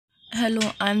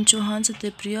Hello, I'm Chauhan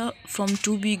Satyapriya from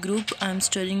 2B Group. I'm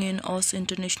studying in OS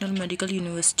International Medical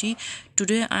University.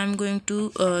 Today I'm going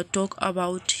to talk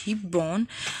about hip bone.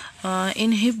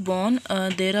 In hip bone,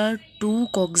 there are two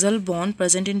coxal bone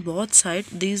present in both sides.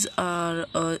 These are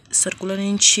circular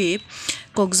in shape.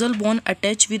 Coxal bone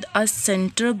attached with a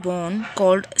center bone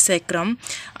called sacrum.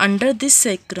 Under this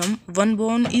sacrum, one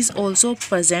bone is also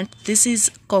present. This is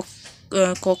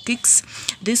coccyx.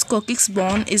 This coccyx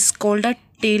bone is called a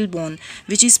tailbone,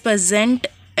 which is present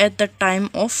at the time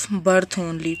of birth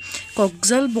only.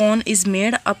 Coxal bone is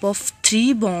made up of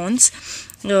three bones,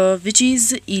 which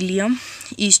is ilium,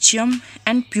 ischium,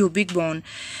 and pubic bone.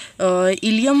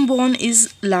 Ilium bone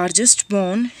is largest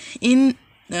bone. In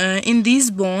this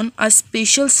bone, a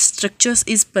special structures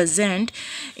is present.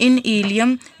 In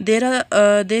ilium, there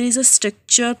is a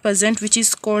structure present which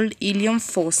is called ilium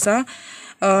fossa.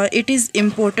 It is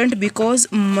important because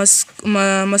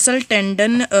muscle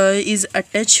tendon is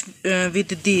attached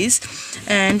with this,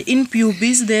 and in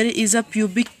pubis there is a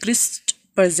pubic crest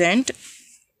present.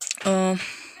 uh,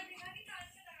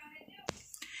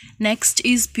 Next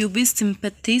is pubis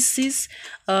symphysis.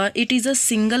 It is a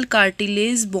single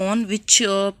cartilage bone which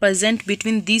present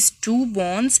between these two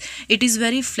bones. It is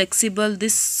very flexible.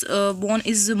 This bone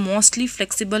is mostly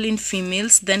flexible in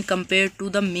females than compared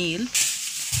to the male.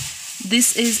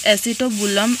 This is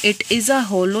acetobulum. It is a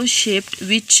hollow shaped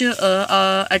which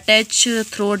attach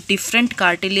through different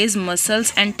cartilage,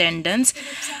 muscles and tendons.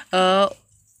 Uh,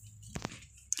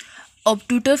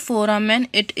 Obtutor foramen,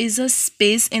 it is a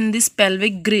space in this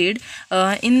pelvic grid.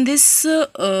 In this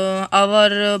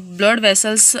our blood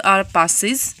vessels are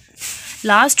passes.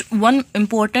 Last one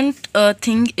important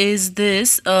thing is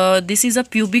this is a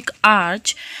pubic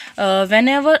arch.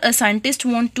 Whenever a scientist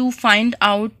want to find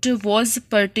out what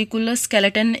particular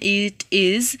skeleton it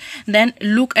is, then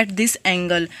look at this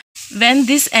angle. When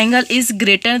this angle is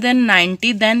greater than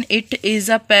 90, then it is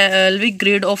a pelvic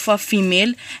grid of a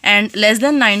female, and less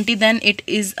than 90, then it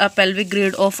is a pelvic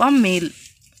grid of a male.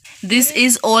 This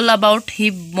is all about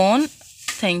hip bone.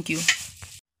 Thank you.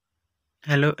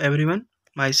 Hello everyone,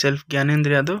 myself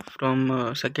Gyanendra Yadav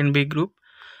from second B group.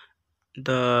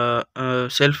 The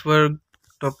self-work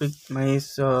topic my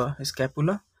is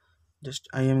scapula. Just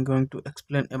I am going to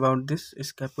explain about this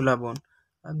scapula bone.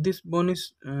 This bone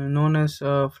is known as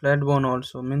flat bone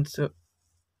also, means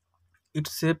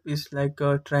its shape is like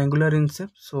a triangular in shape,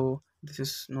 so this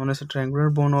is known as a triangular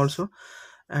bone also.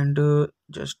 And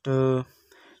just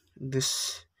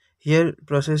this here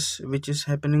process which is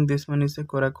happening, this one is a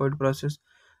coracoid process,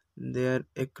 there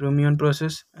acromion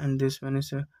process, and this one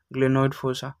is a glenoid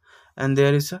fossa, and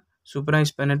there is a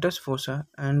supraspinatus fossa,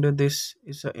 and this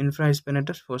is a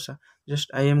infraspinatus fossa. Just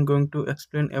I am going to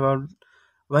explain about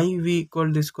why we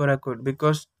call this coracoid,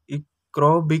 because it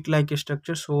crow beak like a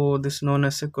structure, so this is known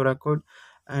as a coracoid.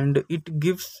 And it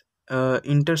gives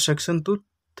intersection to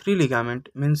three ligament,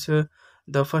 means the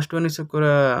first one is a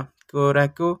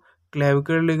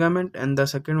coracoclavicular ligament, and the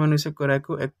second one is a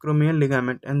coracoacromial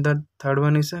ligament, and the third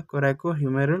one is a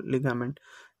coracohumeral ligament.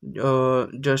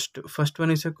 Just first one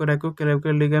is a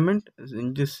coracoclavicular ligament.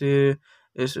 This is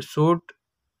a short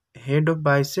head of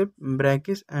bicep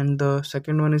brachis, and the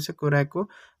second one is a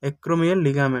coracoacromial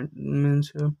ligament,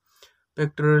 means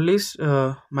pectoralis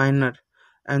minor,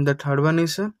 and the third one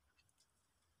is a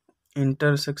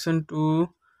intersection to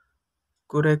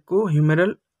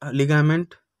coracohumeral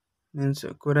ligament, means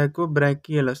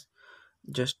coracobrachialis.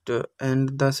 Just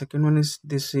and the second one is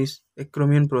this is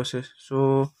acromion process.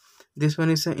 So this one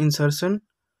is an insertion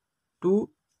to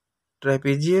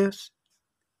trapezius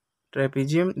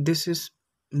trapezium. This is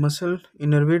muscle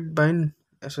innervated by an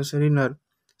accessory nerve,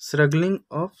 struggling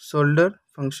of shoulder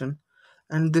function,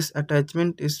 and this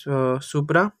attachment is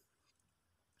supraglenoid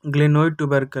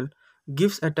tubercle,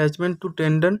 gives attachment to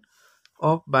tendon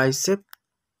of bicep,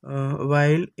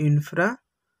 while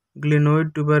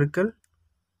infraglenoid tubercle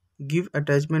give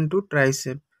attachment to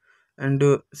tricep. And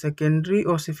secondary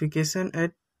ossification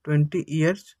at 20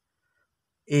 years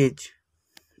age.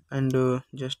 And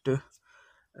just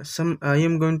some I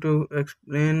am going to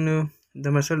explain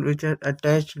the muscle which are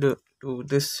attached to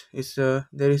this is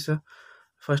there is a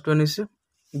first one is a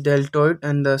deltoid,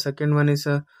 and the second one is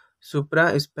a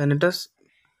supraspinatus,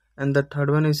 and the third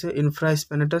one is a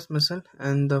infraspinatus muscle,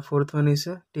 and the fourth one is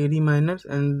a teri minor,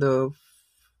 and the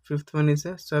fifth one is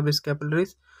a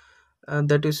subscapularis,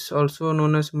 that is also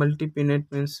known as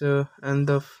multipinate, means and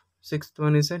the sixth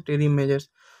one is a teri majors.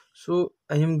 So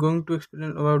I am going to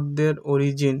explain about their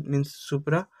origin, means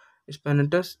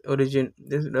supraspinatus origin.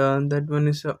 This that one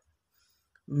is a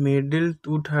middle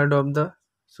two-third of the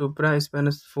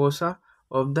supraspinatus fossa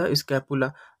of the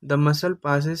scapula. The muscle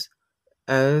passes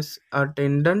as a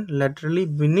tendon laterally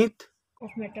beneath. of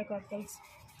metacarpals.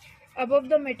 Above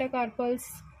the metacarpals,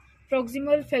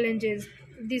 proximal phalanges.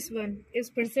 This one is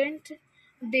present.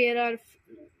 There are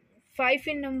five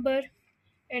in number,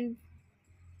 and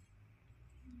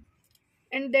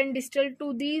then distal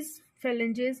to these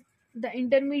phalanges, the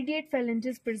intermediate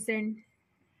phalanges present,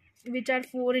 which are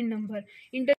four in number.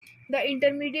 The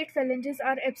intermediate phalanges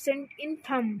are absent in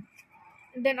thumb.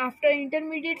 Then after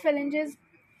intermediate phalanges,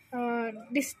 uh,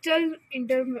 distal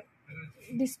inter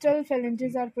distal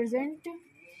phalanges are present,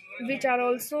 which are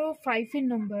also 5 in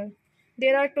number.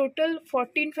 There are total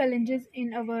 14 phalanges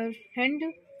in our hand.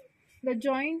 The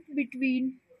joint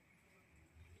between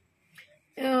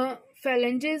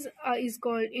phalanges is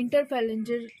called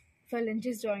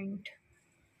interphalanges joint.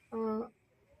 Uh,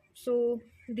 so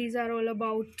these are all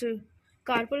about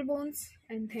carpal bones,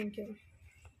 and thank you.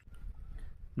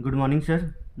 Good morning,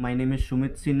 sir. My name is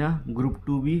Sumit Sinha, Group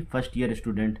 2B, first year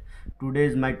student. Today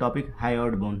is my topic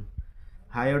hyoid bone.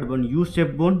 Hyoid bone,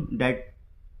 U-shaped bone that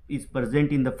is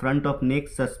present in the front of neck,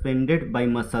 suspended by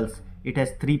muscles. It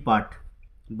has three parts: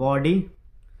 body,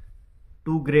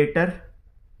 two greater,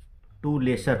 two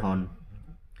lesser horn.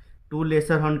 Two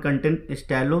lesser horn contain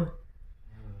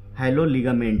stalo-halo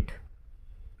ligament.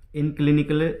 In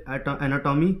clinical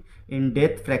anatomy, in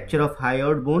death, fracture of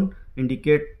hyoid bone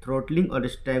indicate throttling or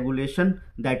strangulation,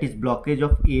 that is blockage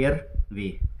of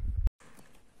airway.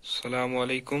 Assalamu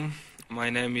alaikum. My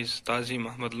name is Tazi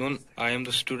Mahmud Lun. I am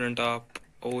the student of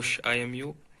OSH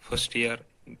IMU, first year,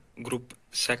 group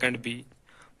 2nd B.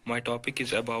 My topic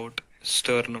is about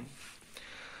sternum.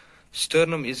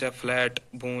 Sternum is a flat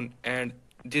bone, and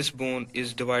this bone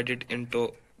is divided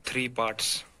into three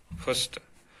parts. First,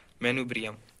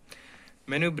 manubrium.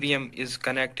 Manubrium is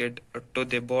connected to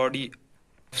the body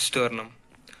of sternum.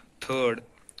 Third,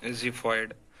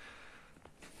 xiphoid.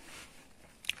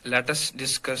 Let us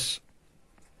discuss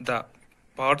the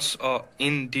parts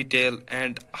in detail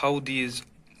and how these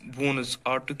bones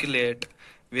articulate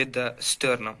with the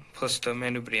sternum. First,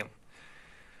 manubrium.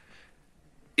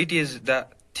 It is the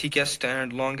thickest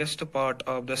and longest part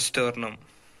of the sternum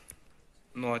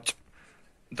notch.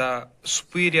 The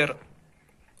superior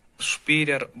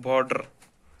border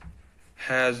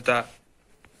has the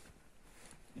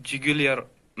jugular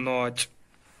notch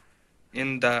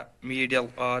in the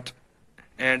medial arch,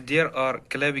 and there are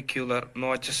clavicular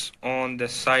notches on the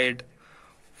side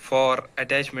for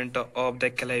attachment of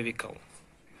the clavicle.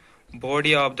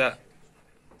 Body of the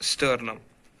sternum.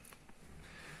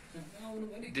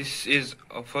 This is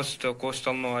a first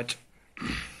costal notch,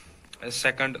 a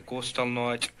second costal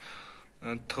notch,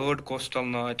 third costal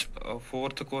notch,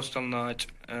 fourth costal notch,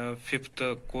 fifth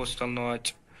costal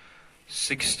notch,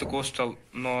 sixth costal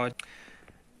notch,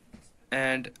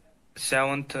 and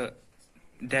seventh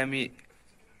demi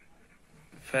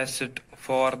facet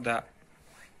for the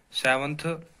seventh,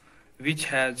 which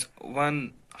has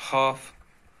one half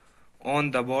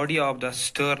on the body of the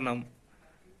sternum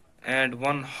and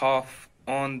one half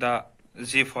on the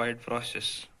xiphoid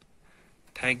process.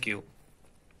 Thank you.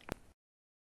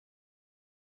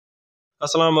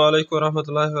 Assalamu alaikum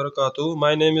warahmatullahi wabarakatuh.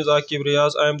 My name is Akib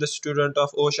Riaz. I am the student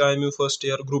of OSHIMU first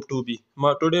year group 2B.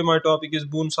 Today my topic is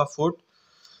bones of foot.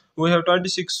 We have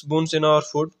 26 bones in our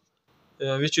foot,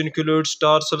 which includes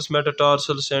tarsals,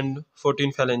 metatarsals and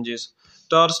 14 phalanges.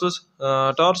 Tarsals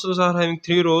are having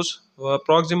three rows: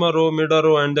 proximal row, middle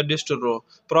row and the distal row.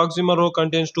 Proximal row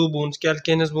contains two bones,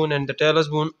 calcaneus bone and the talus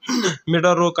bone.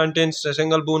 Middle row contains a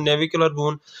single bone, navicular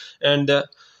bone, and the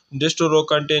distal row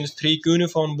contains three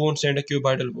cuneiform bones and a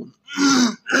cuboidal bone.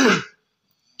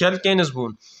 Calcaneus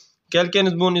bone.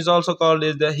 Calcaneus bone is also called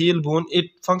as the heel bone.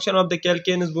 It function of the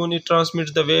calcaneus bone, it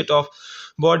transmits the weight of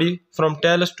body from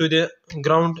talus to the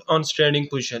ground on standing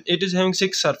position. It is having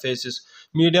six surfaces: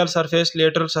 medial surface,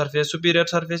 lateral surface, superior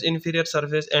surface, inferior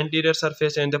surface, anterior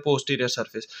surface and the posterior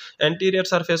surface. Anterior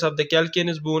surface of the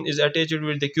calcaneus bone is attached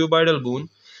with the cuboidal bone,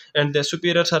 and the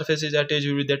superior surface is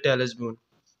attached with the talus bone.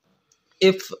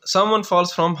 If someone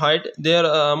falls from height, their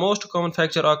most common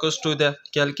fracture occurs to the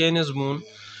calcaneus bone,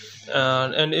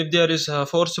 and if there is a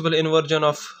forcible inversion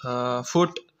of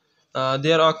foot,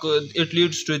 it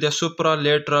leads to the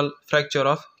supralateral fracture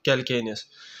of calcaneus.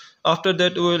 After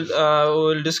that, we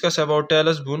will discuss about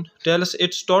talus bone. Talus,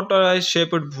 it's tortoise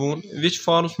shaped bone which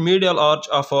forms medial arch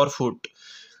of our foot.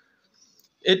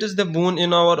 It is the bone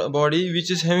in our body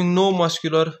which is having no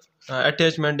muscular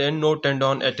attachment and no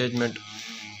tendon attachment.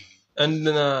 And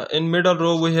in middle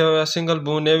row we have a single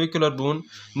bone, navicular bone.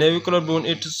 Navicular bone,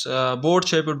 it is board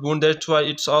shaped bone, that's why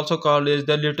it's also called as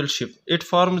the little ship. It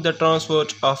forms the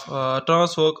transverse arc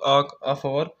of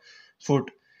our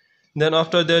foot. Then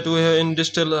after that we have in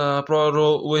distal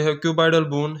row we have cuboidal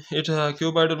bone.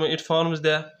 Cuboidal bone,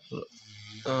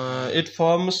 it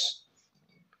forms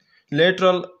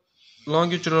lateral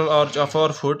longitudinal arch of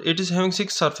our foot. It is having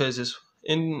six surfaces.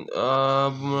 In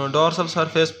dorsal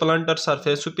surface, plantar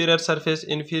surface, superior surface,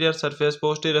 inferior surface,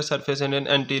 posterior surface, and an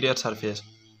anterior surface.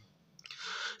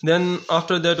 Then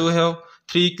after that we have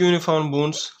three cuneiform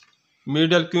bones: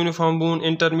 medial cuneiform bone,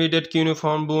 intermediate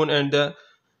cuneiform bone, and the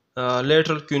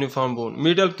lateral cuneiform bone.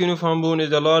 Medial cuneiform bone is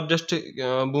the largest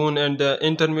bone, and the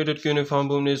intermediate cuneiform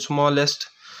bone is smallest.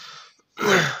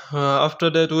 After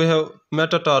that we have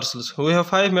metatarsals. We have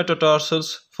five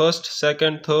metatarsals: first,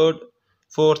 second, third,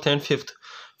 fourth, and fifth.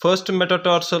 First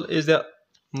metatarsal is the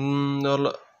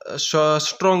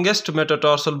strongest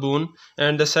metatarsal bone,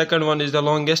 and the second one is the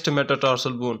longest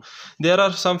metatarsal bone. There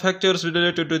are some factors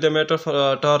related to the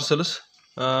metatarsals,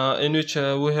 in which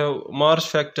we have Mars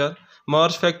factor.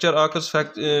 Mars factor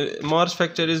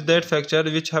is that factor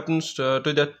which happens to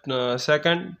the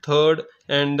second, third,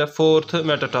 and the fourth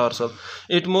metatarsal.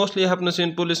 It mostly happens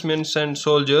in policemen and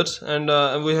soldiers. And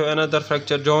we have another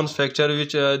fracture, Jones fracture,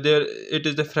 which there it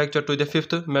is the fracture to the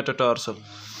fifth metatarsal.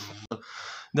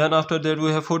 Then after that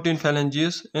we have 14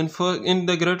 phalanges, and in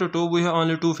the greater toe we have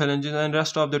only two phalanges, and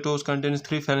rest of the toes contains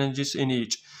three phalanges in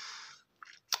each.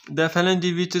 The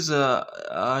phalange which is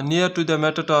near to the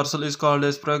metatarsal is called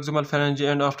as proximal phalange,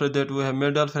 and after that we have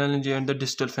medial phalange and the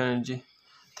distal phalange.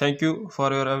 Thank you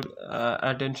for your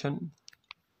attention.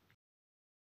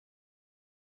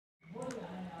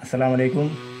 Assalamu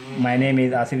alaikum. My name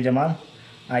is Asif Jamal.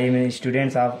 I am a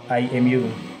student of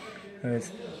IMU,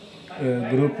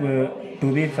 group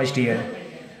 2B first year.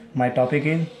 My topic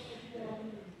is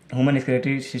human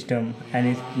excretory system and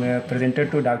is presented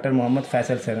to Dr. Muhammad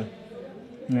Faisal sir.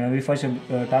 We first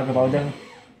talk about the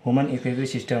human excretory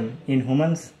system. In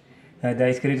humans, the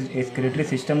excretory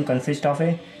system consists of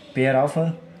a pair of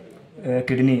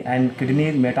kidney, and kidney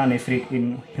is metanephric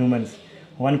in humans.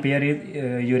 One pair is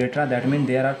urethra. That means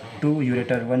there are two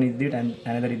ureter. One is this and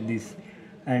another is this.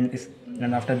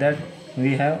 And after that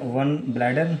we have one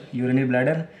bladder, urinary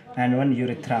bladder, and one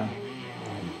urethra.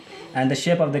 And the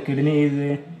shape of the kidney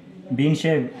is bean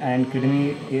shaped, and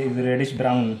kidney is reddish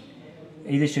brown.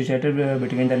 It is situated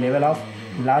between the level of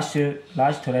large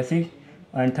thoracic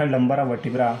and third lumbar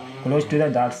vertebra, close to the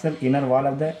dorsal inner wall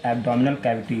of the abdominal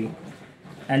cavity.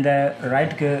 And the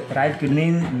right kidney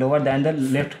is lower than the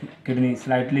left kidney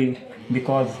slightly,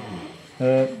 because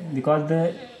the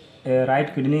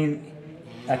right kidney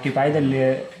occupies the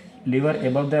liver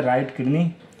above the right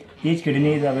kidney. Each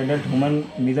kidney is of adult human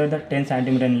measures the 10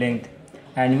 cm in length,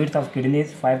 and width of kidney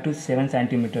is 5 to 7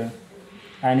 cm,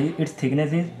 and its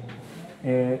thickness is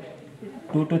 2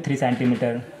 to 3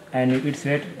 cm, and its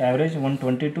weight average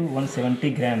 120 to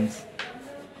 170 grams.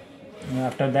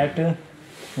 After that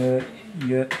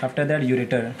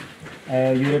ureter.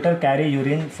 Ureter carry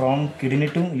urine from kidney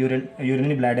to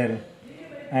urinary bladder,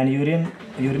 and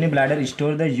urinary bladder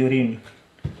stores the urine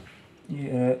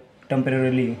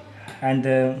temporarily, and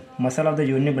the muscle of the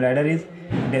urinary bladder is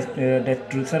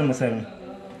detrusor muscle.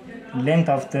 Length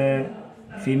of the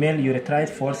female urethra is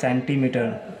 4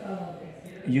 cm.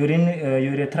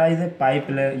 Urethra is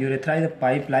a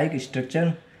pipe-like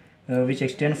structure which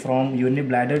extends from urinary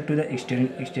bladder to the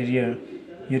exterior.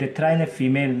 Urethra in the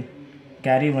female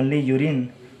carry only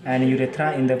urine, and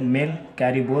urethra in the male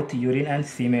carry both urine and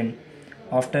semen.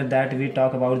 After that we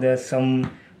talk about the some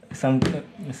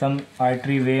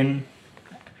artery vein.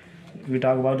 We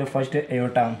talk about the first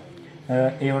aorta.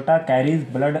 Aorta carries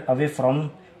blood away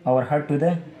from our heart to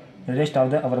the rest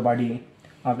of our body.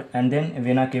 And then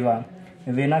vena cava.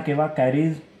 Vena cava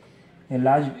is a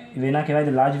large vein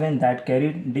that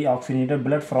carries deoxygenated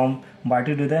blood from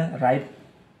body to the right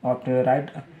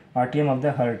atrium of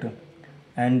the heart.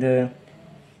 And the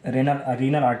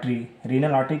renal artery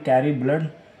carry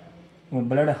blood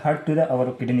heart to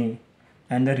our kidney.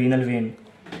 And the renal vein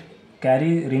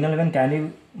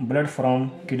carry blood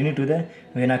from kidney to the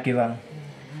vena cava.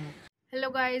 Hello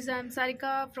guys, I am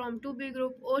Sarika from 2B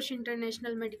Group, Osh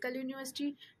International Medical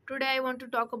University. Today I want to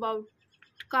talk about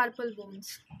carpal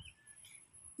bones.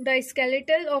 The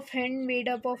skeletal of hand made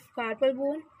up of carpal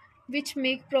bone, which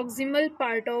make proximal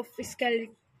part of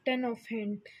skeleton of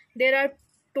hand. There are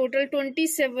total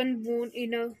 27 bone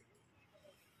in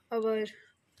our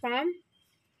palm.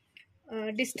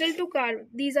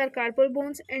 These are carpal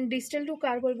bones, and distal to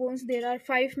carpal bones there are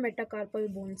 5 metacarpal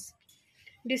bones.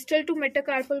 Distal to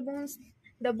metacarpal bones,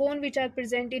 the bone which are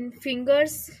present in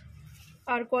fingers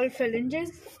are called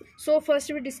phalanges. So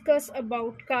first we discuss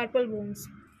about carpal bones.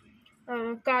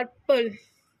 Carpal,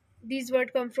 these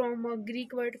words come from a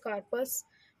Greek word carpus,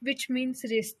 which means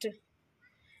wrist.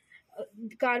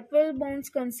 Carpal bones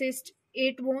consist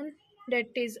 8 bone that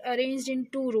is arranged in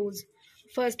 2 rows.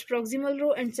 First proximal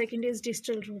row and second is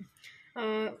distal row.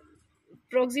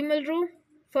 Proximal row,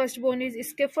 first bone is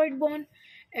scaphoid bone,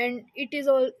 and it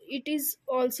is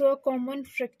also a common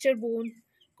fracture bone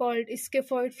called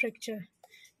scaphoid fracture.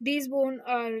 These bones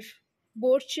are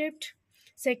boat shaped.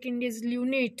 Second is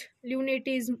lunate. Lunate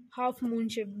is half moon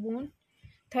shaped bone.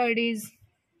 Third is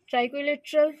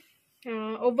tricolateral.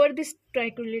 Over this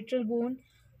tricolateral bone,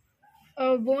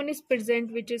 a bone is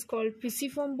present which is called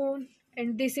pisiform bone,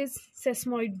 and this is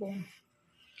sesamoid bone.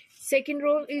 Second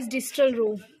row is distal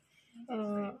row.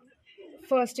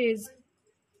 First is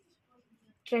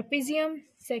trapezium,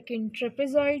 second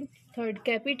trapezoid, third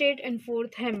capitate, and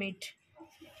fourth hamate.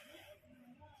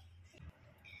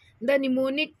 The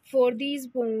mnemonic for these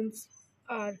bones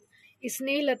are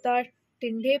इसने लता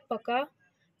टिंडे पका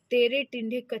तेरे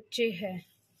टिंडे कच्चे है.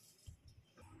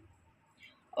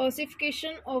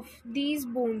 Ossification of these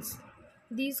bones,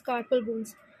 these carpal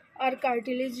bones, are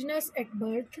cartilaginous at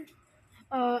birth.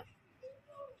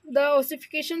 The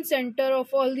ossification center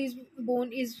of all these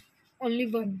bone is only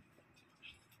one,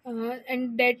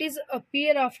 and that is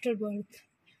appear after birth.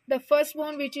 The first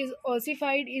bone which is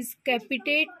ossified is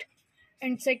capitate,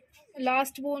 and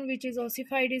last bone which is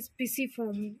ossified is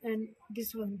pisiform, and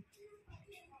this one.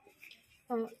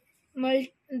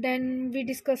 Then we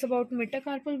discuss about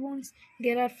metacarpal bones.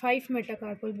 There are 5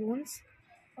 metacarpal bones.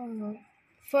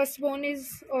 First bone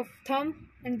is of thumb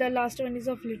and the last one is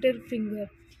of little finger.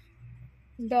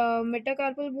 The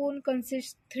metacarpal bone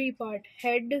consists 3 parts: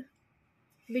 head,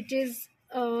 which is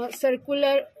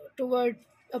circular toward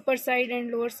upper side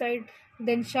and lower side,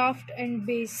 then shaft and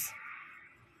base.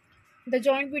 The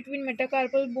joint between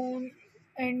metacarpal bone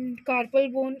and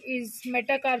carpal bone is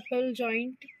metacarpal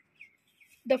joint.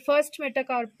 The first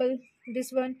metacarpal,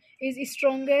 this one, is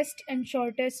strongest and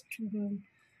shortest bone,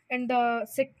 and the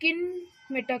second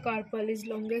metacarpal is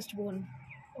longest bone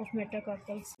of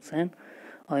metacarpals.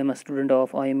 I am a student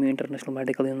of IMU International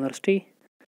Medical University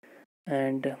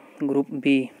and Group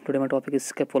B. Today my topic is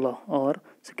scapula or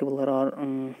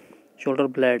shoulder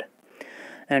blade.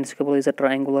 And scapula is a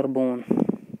triangular bone.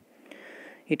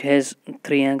 It has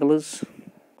 3 angles,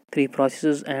 3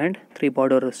 processes and 3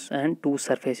 borders and 2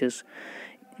 surfaces.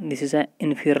 This is an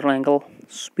inferior angle,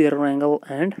 superior angle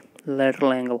and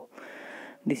lateral angle.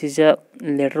 This is a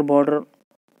lateral border,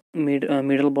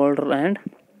 middle border and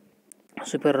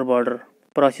superior border.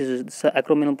 Processes: this is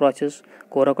acromial process,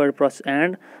 coracoid process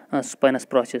and spinous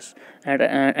process,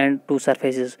 and 2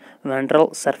 surfaces: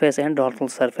 ventral surface and dorsal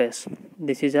surface.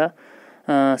 This is a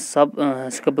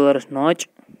subscapular notch.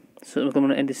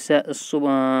 And this is a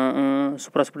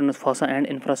supraspinatus fossa and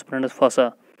infraspinatus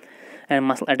fossa, and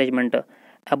muscle attachment.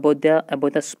 About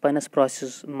the spinous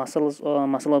process, muscle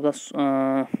of the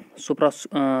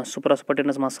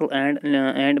supraspinatus muscle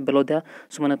and below the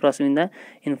spinous process in the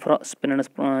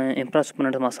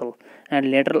infraspinatus muscle,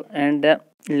 and the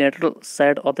lateral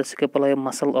side of the scapula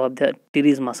muscle of the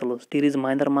teres muscles, teres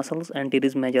minor muscles and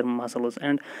teres major muscles,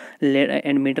 and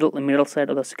middle side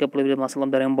of the scapula muscle of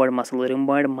the rhomboid muscle,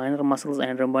 rhomboid minor muscles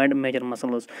and rhomboid major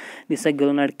muscles. This is a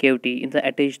glenoid cavity is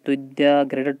attached to the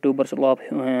greater tubercle of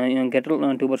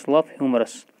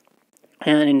humerus.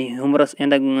 And in humerus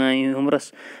and the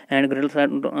humerus and greater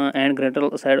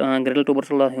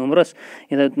tubercle of humerus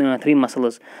is the 3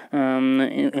 muscles: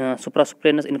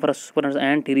 supraspinatus, infraspinatus,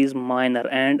 and teres minor,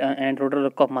 and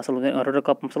rotator cuff muscles. Rotator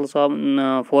cuff muscles are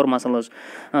 4 muscles: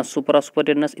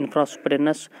 supraspinatus,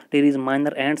 infraspinatus, teres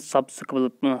minor, and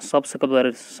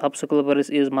subscapularis. Subscapularis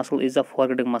is muscle is the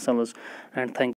foregut muscles. And thank you.